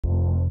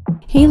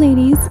Hey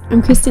ladies,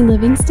 I'm Kristen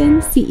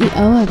Livingston,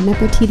 CEO of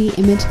Nefertiti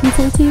Image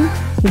Consulting.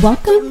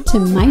 Welcome to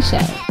my show.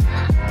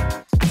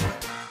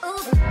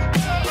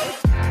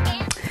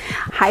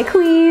 Hi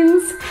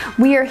queens!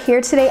 We are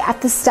here today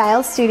at the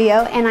Style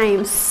Studio and I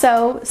am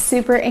so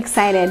super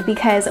excited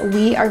because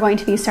we are going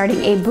to be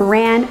starting a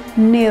brand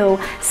new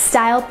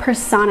Style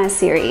Persona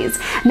series.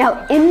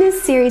 Now in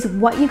this series,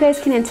 what you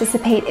guys can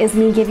anticipate is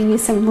me giving you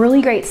some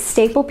really great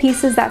staple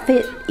pieces that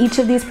fit each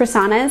of these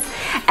personas,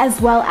 as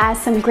well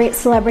as some great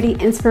celebrity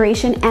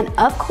inspiration, and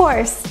of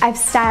course, I've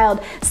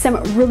styled some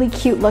really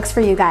cute looks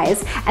for you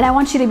guys. And I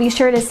want you to be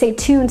sure to stay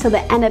tuned until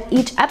the end of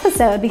each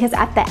episode because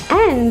at the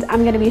end,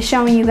 I'm gonna be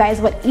showing you guys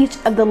what each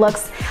of the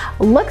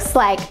looks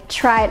like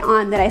tried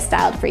on that I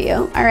styled for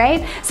you, all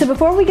right? So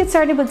before we get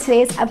started with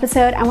today's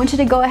episode, I want you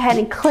to go ahead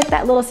and click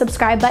that little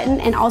subscribe button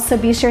and also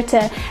be sure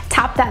to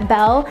tap that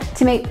bell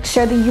to make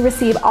sure that you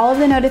receive all of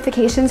the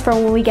notifications for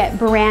when we get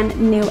brand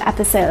new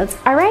episodes,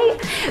 all right?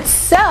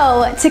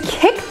 So to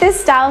kick this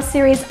style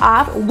series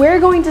off, we're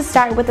going to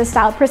start with the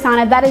Style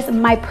Persona that is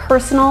my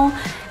personal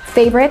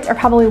favorite, or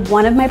probably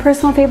one of my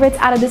personal favorites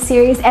out of the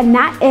series, and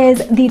that is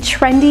the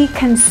Trendy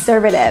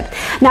Conservative.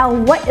 Now,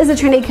 what is a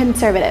Trendy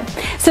Conservative?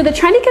 So the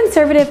Trendy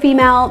Conservative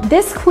female,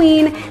 this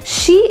queen,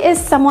 she is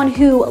someone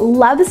who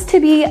loves to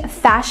be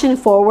fashion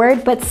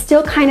forward, but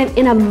still kind of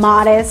in a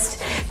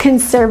modest,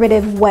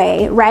 conservative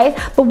way, right?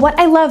 But what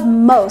I love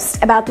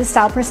most about this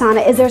style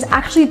persona is there's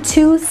actually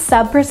two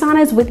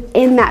sub-personas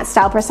within that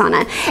style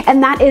persona,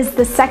 and that is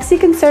the Sexy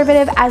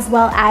Conservative as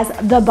well as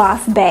the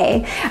Boss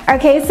Bae.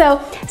 Okay,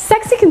 so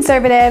Sexy Conservative,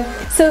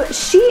 so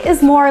she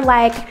is more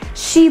like,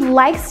 she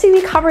likes to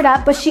be covered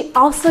up, but she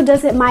also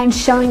doesn't mind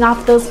showing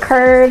off those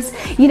curves.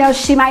 You know,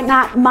 she might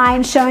not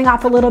mind showing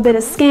off a little bit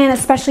of skin,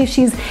 especially if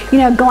she's, you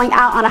know, going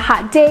out on a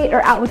hot date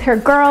or out with her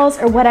girls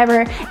or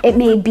whatever it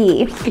may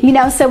be. You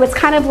know, so it's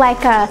kind of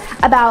like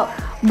about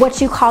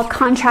what you call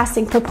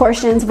contrasting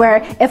proportions,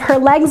 where if her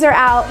legs are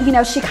out, you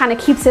know, she kind of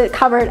keeps it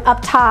covered up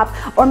top,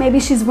 or maybe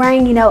she's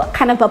wearing, you know,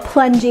 kind of a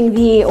plunging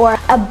V or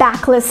a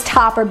backless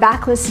top or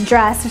backless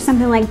dress or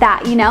something like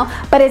that, you know,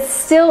 but it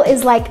still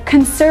is like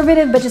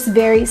conservative but just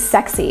very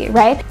sexy,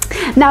 right?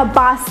 Now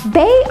Boss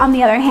Bae, on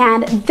the other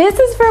hand, this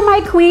is for my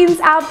queens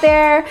out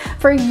there,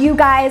 for you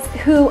guys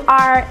who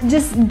are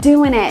just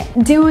doing it,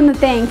 doing the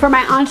thing, for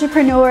my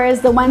entrepreneurs,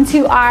 the ones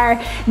who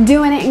are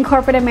doing it in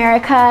corporate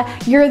America.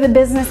 You're the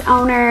business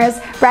owner,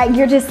 right?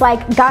 You're just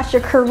like got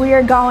your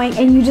career going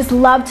and you just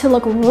love to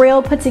look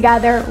real put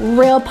together,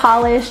 real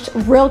polished,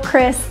 real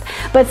crisp,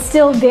 but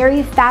still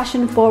very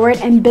fashion forward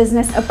and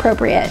business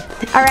appropriate.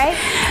 All right.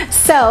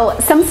 So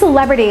some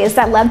celebrities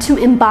that love to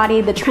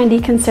embody the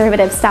Trendy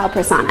Conservative style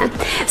persona.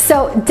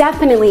 So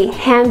definitely,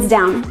 hands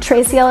down,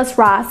 Tracee Ellis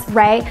Ross,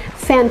 right?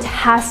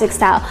 Fantastic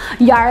style.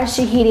 Yara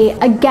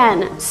Shahidi,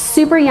 again,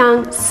 super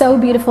young, so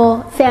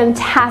beautiful,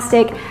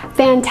 fantastic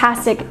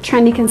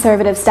Trendy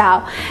Conservative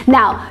style.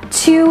 Now,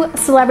 two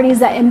celebrities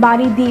that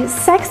embody the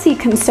Sexy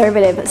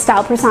Conservative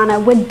style persona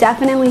would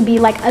definitely be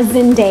like a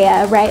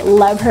Zendaya, right?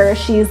 Love her.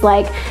 She's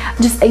like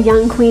just a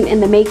young queen in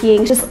the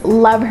making. Just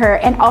love her.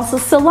 And also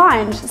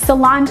Solange.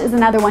 Solange is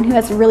another one who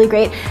has really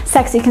great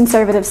Sexy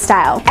Conservative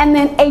style. And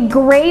then a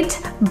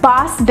great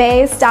Boss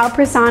Bae style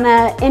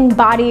persona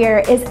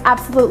embodier is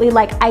absolutely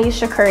like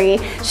Ayesha Curry.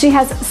 She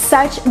has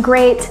such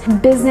great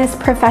business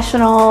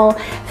professional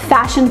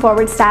fashion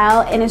forward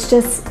style, and it's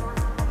just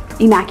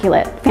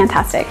immaculate,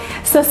 fantastic.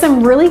 So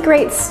some really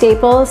great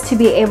staples to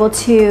be able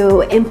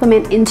to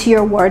implement into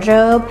your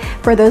wardrobe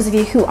for those of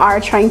you who are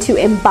trying to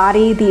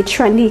embody the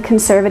Trendy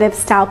Conservative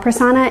style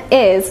persona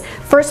is,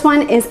 first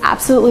one is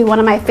absolutely one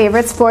of my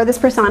favorites for this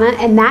persona,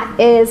 and that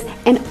is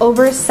an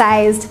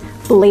oversized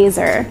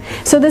blazer.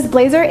 So this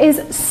blazer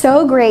is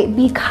so great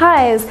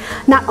because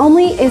not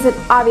only is it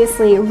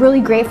obviously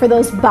really great for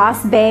those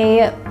Boss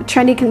Bae,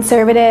 Trendy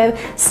Conservative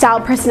style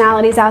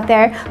personalities out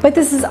there, but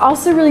this is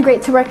also really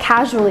great to wear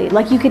casually.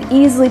 Like you could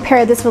easily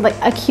pair this with like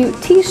a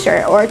cute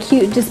t-shirt or a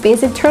cute just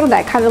basic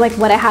turtleneck, kind of like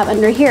what I have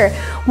under here,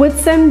 with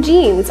some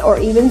jeans or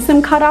even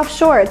some cut-off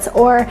shorts,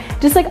 or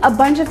just like a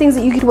bunch of things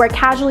that you could wear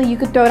casually. You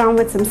could throw it on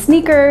with some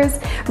sneakers,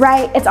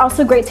 right? It's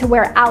also great to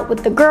wear out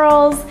with the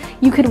girls.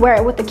 You could wear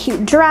it with a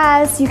cute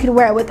dress. You could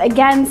wear it with,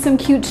 again, some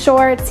cute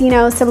shorts, you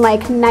know, some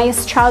like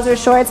nice trouser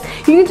shorts.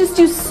 You can just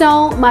do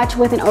so much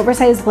with an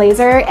oversized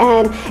blazer,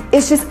 and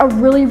it's just a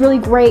really, really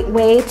great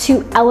way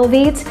to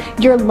elevate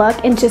your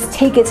look and just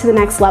take it to the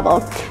next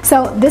level.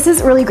 So this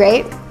is really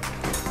great.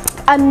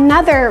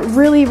 Another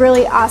really,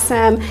 really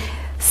awesome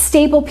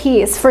staple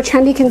piece for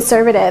Trendy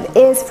Conservative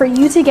is for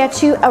you to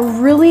get you a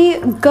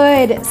really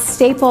good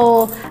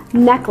staple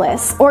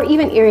necklace, or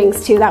even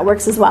earrings too, that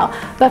works as well.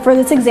 But for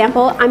this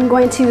example, I'm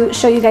going to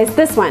show you guys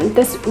this one.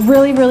 This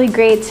really, really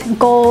great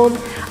gold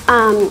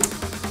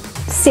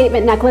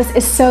statement necklace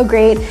is so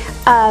great.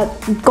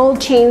 Gold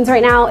chains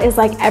right now is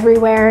like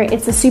everywhere.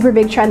 It's a super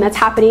big trend that's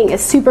happening.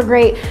 It's super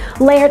great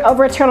layered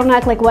over a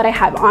turtleneck like what I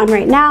have on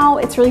right now.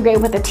 It's really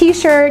great with a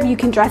t-shirt. You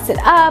can dress it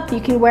up.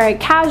 You can wear it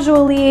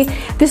casually.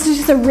 This is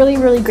just a really,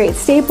 really great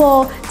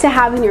staple to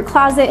have in your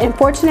closet. And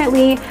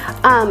fortunately,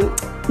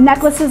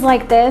 necklaces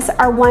like this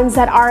are ones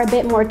that are a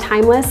bit more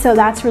timeless, so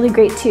that's really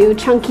great too.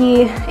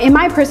 Chunky, in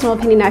my personal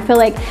opinion, I feel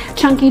like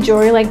chunky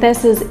jewelry like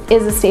this is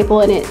a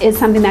staple, and it is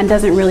something that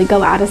doesn't really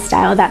go out of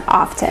style that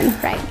often,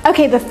 right?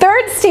 Okay, the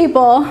third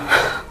staple,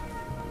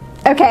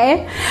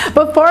 okay,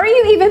 before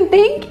you even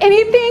think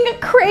anything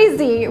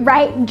crazy,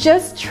 right,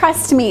 just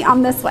trust me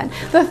on this one.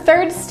 The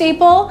third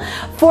staple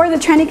for the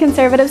Trendy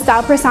Conservative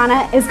style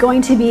persona is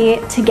going to be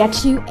to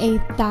get you a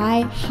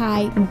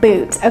thigh-high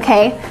boot,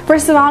 okay?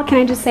 First of all, can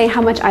I just say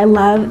how much I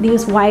love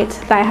these white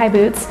thigh-high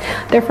boots?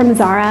 They're from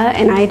Zara,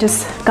 and I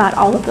just got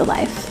all of the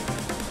life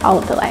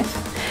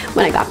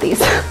when I got these.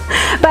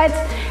 But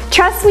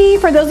trust me,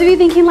 for those of you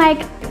thinking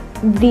like,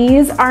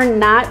 these are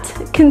not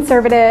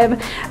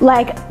conservative,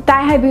 like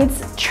thigh-high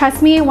boots,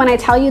 trust me when I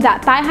tell you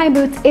that thigh-high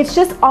boots, it's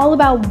just all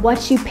about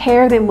what you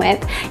pair them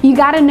with. You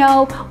gotta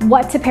know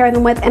what to pair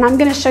them with, and I'm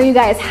gonna show you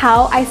guys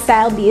how I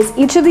styled these.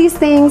 Each of these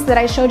things that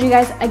I showed you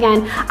guys,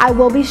 again, I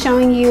will be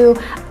showing you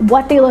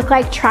what they look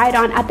like tried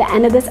on at the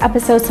end of this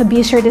episode, so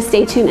be sure to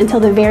stay tuned until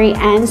the very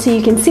end so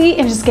you can see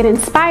and just get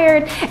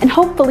inspired and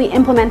hopefully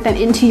implement them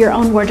into your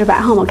own wardrobe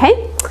at home,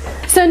 okay?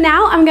 So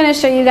now I'm gonna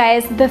show you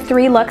guys the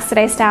 3 looks that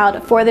I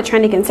styled for the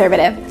Trendy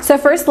Conservative. So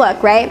first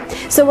look, right?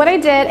 So what I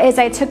did is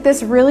I took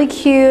this really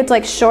cute,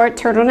 like short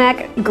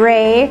turtleneck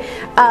gray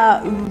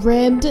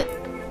ribbed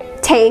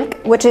tank,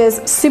 which is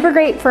super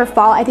great for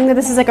fall. I think that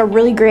this is like a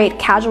really great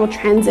casual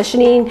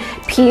transitioning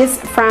piece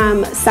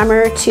from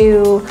summer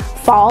to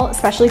fall,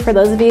 especially for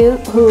those of you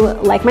who,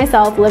 like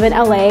myself, live in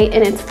LA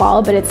and it's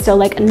fall, but it's still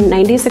like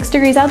 96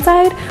 degrees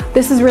outside.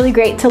 This is really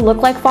great to look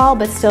like fall,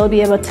 but still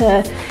be able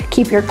to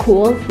keep your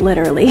cool,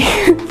 literally.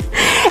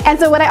 And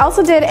so what I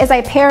also did is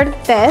I paired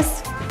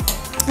this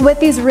with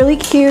these really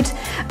cute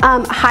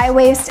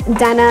high-waist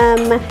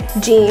denim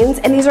jeans,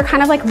 and these are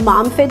kind of like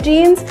mom fit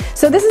jeans.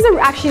 So this is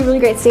actually a really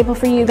great staple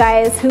for you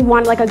guys who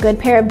want like a good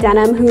pair of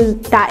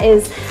denim that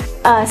is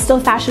still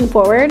fashion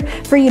forward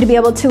for you to be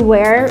able to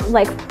wear,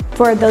 like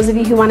for those of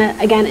you who want to,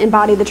 again,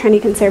 embody the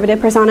Trendy Conservative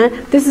persona.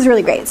 This is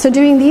really great. So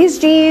doing these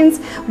jeans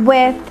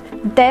with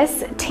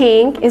this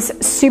tank is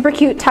super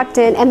cute, tucked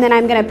in, and then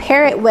I'm gonna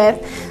pair it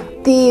with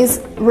these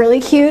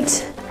really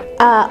cute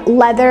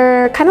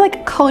leather, kind of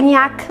like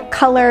cognac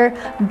color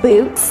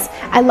boots.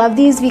 I love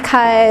these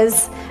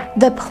because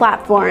the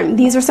platform,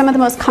 these are some of the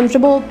most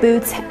comfortable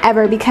boots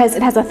ever because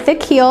it has a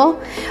thick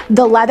heel,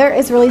 the leather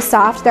is really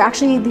soft.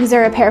 These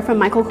are a pair from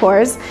Michael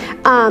Kors,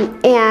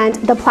 and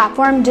the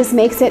platform just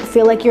makes it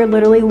feel like you're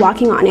literally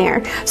walking on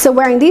air. So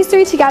wearing these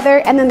 3 together,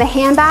 and then the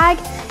handbag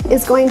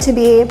is going to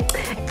be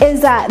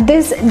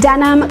this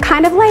denim,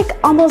 kind of like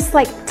almost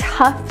like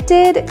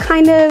tufted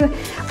kind of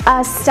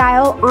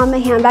style on the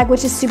handbag,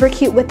 which is super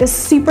cute with this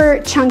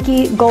super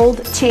chunky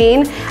gold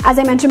chain. As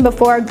I mentioned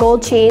before,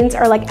 gold chains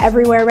are like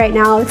everywhere right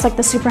now. It's like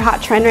the super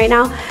hot trend right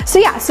now. So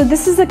yeah, so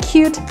this is a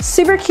cute,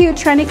 super cute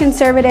Trendy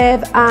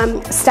Conservative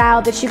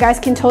style that you guys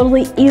can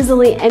totally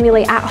easily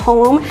emulate at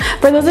home.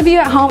 For those of you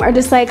at home are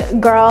just like,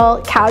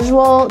 girl,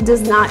 casual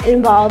does not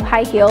involve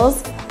high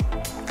heels.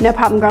 No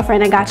problem,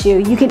 girlfriend, I got you.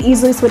 You can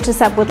easily switch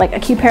this up with like a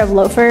cute pair of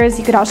loafers.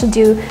 You could also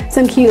do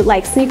some cute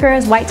like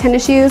sneakers, white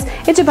tennis shoes.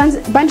 It's a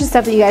bunch of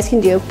stuff that you guys can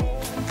do.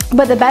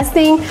 But the best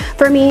thing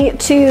for me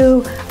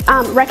to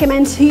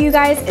recommend to you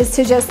guys is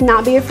to just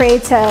not be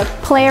afraid to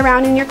play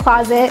around in your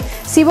closet,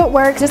 see what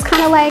works, just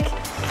kind of like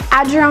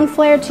add your own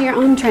flair to your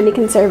own Trendy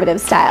Conservative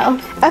style.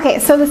 Okay,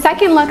 so the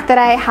second look that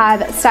I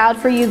have styled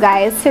for you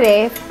guys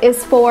today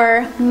is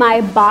for my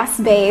boss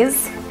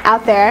baes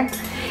out there.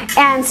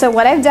 And so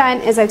what I've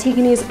done is I've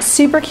taken these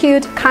super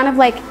cute, kind of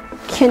like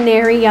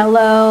canary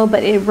yellow,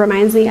 but it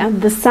reminds me of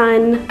the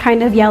sun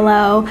kind of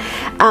yellow.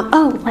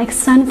 Oh, like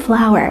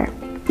sunflower.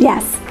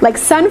 Yes, like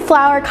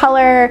sunflower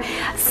color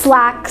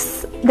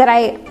slacks that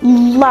I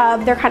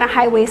love. They're kind of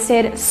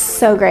high-waisted,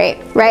 so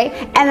great, right?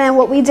 And then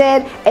what we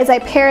did is I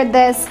paired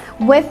this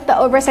with the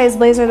oversized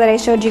blazer that I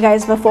showed you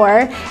guys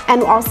before,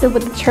 and also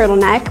with the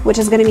turtleneck, which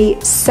is gonna be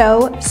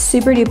so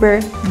super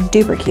duper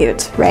duper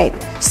cute, right?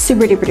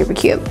 Super duper duper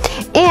cute.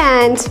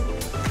 And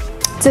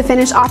to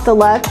finish off the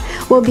look,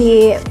 we'll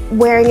be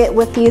wearing it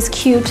with these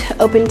cute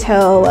open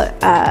toe,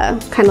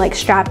 kind of like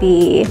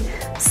strappy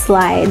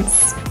slide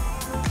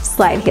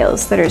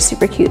heels that are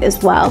super cute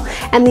as well.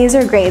 And these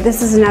are great.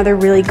 This is another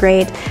really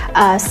great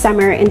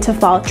summer into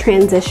fall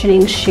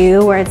transitioning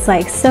shoe where it's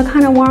like still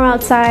kind of warm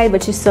outside,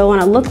 but you still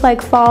want to look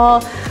like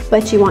fall,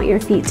 but you want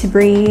your feet to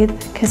breathe.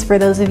 Because for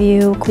those of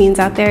you queens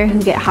out there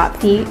who get hot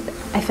feet,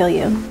 I feel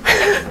you.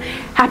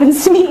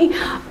 Happens to me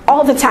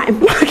all the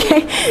time,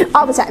 okay?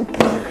 All the time.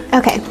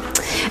 Okay.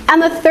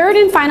 And the third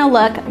and final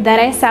look that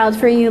I styled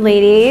for you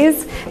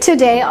ladies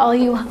today, all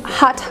you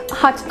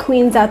hot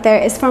queens out there,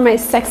 is for my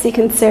sexy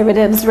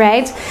conservatives,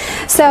 right?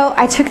 So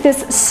I took this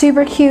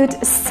super cute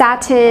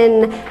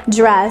satin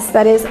dress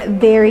that is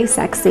very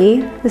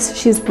sexy.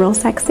 She's real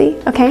sexy,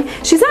 okay?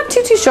 She's not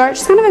too short.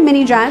 She's kind of a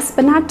mini dress,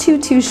 but not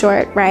too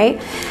short,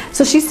 right?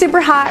 So she's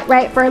super hot,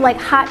 right? For like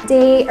hot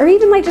day, or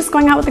even like just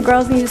going out with the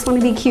girls and you just want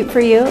to be cute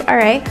for you, all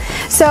right?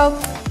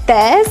 So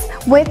this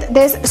with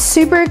this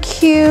super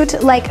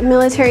cute like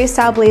military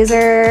style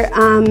blazer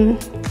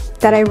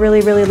that I really,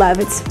 really love.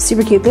 It's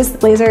super cute. This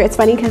blazer, it's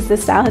funny because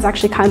this style has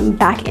actually come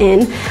back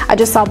in. I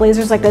just saw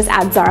blazers like this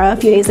at Zara a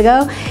few days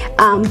ago,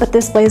 but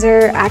this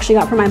blazer I actually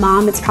got from my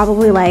mom. It's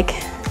probably like,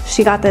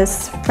 she got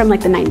this from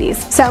like the 90s.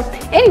 So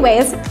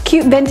anyways,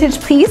 cute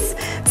vintage piece.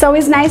 It's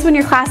always nice when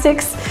your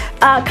classics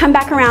come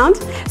back around.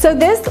 So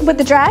this with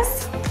the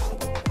dress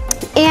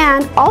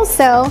and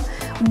also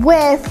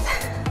with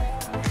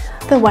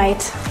the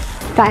white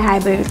thigh-high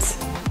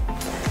boots.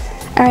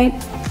 All right,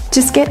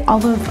 just get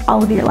all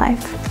of your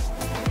life.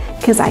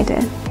 Because I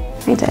did.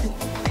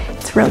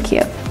 It's real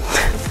cute.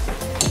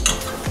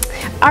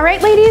 All right,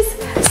 ladies,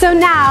 so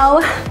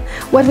now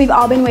what we've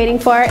all been waiting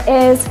for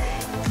is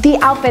the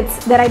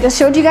outfits that I just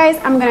showed you guys.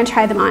 I'm gonna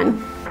try them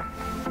on.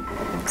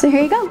 So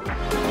here you go.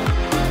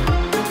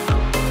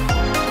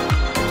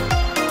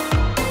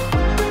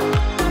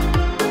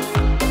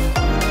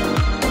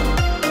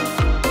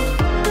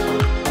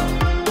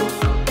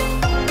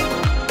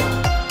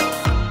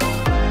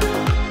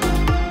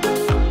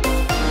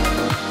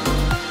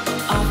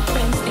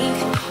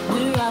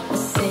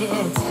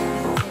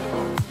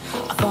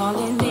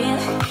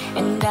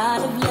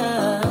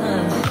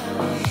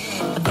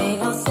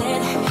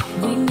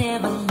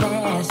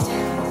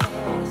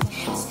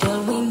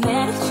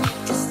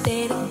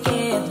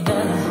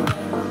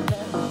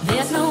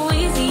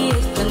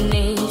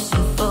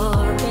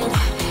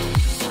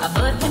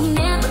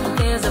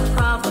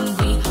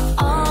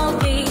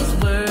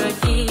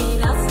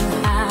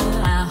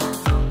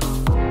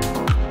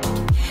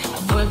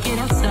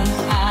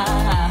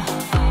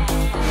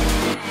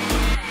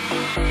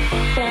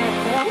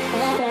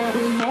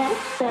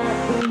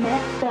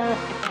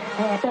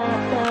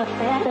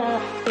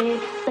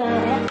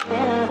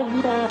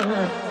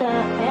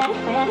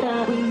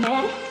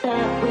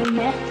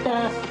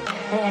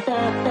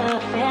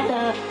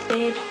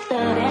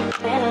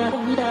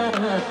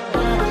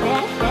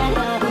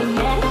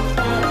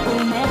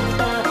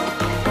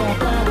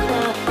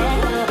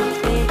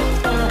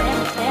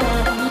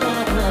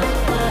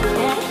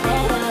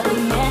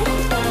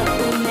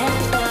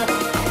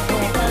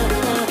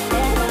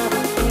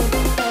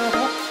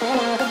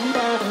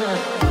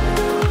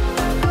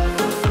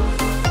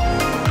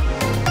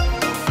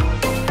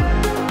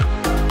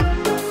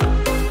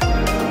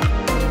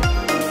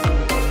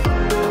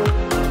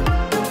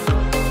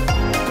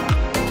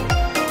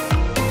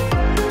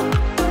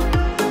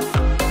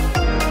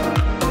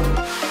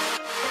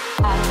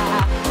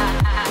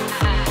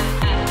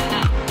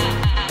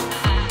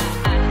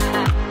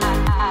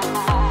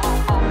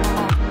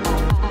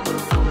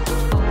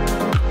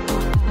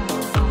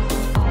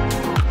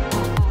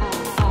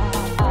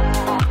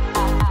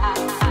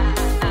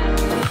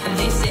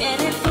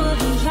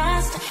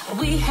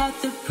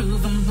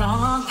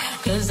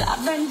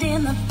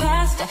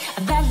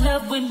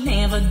 Would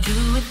never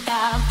do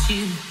without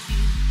you.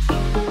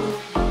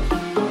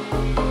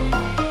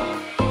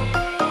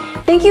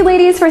 Thank you,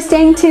 ladies, for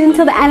staying tuned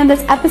till the end of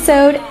this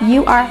episode.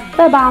 You are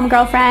the bomb,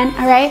 girlfriend.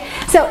 All right,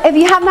 so if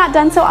you have not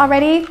done so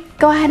already,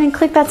 go ahead and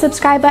click that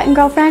subscribe button,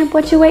 girlfriend.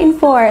 What you waiting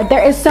for?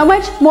 There is so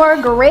much more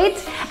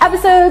great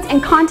episodes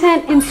and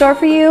content in store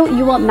for you.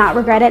 You will not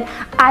regret it,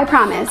 I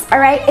promise. All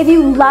right, if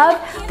you love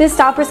this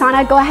style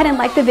persona, go ahead and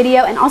like the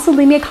video and also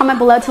leave me a comment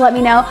below to let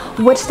me know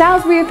which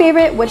styles were your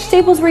favorite, which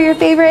staples were your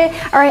favorite.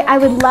 All right, I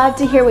would love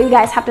to hear what you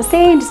guys have to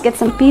say and just get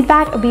some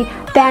feedback. It would be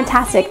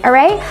fantastic. All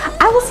right,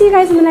 I will see you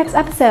guys in the next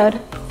episode.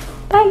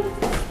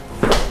 Bye.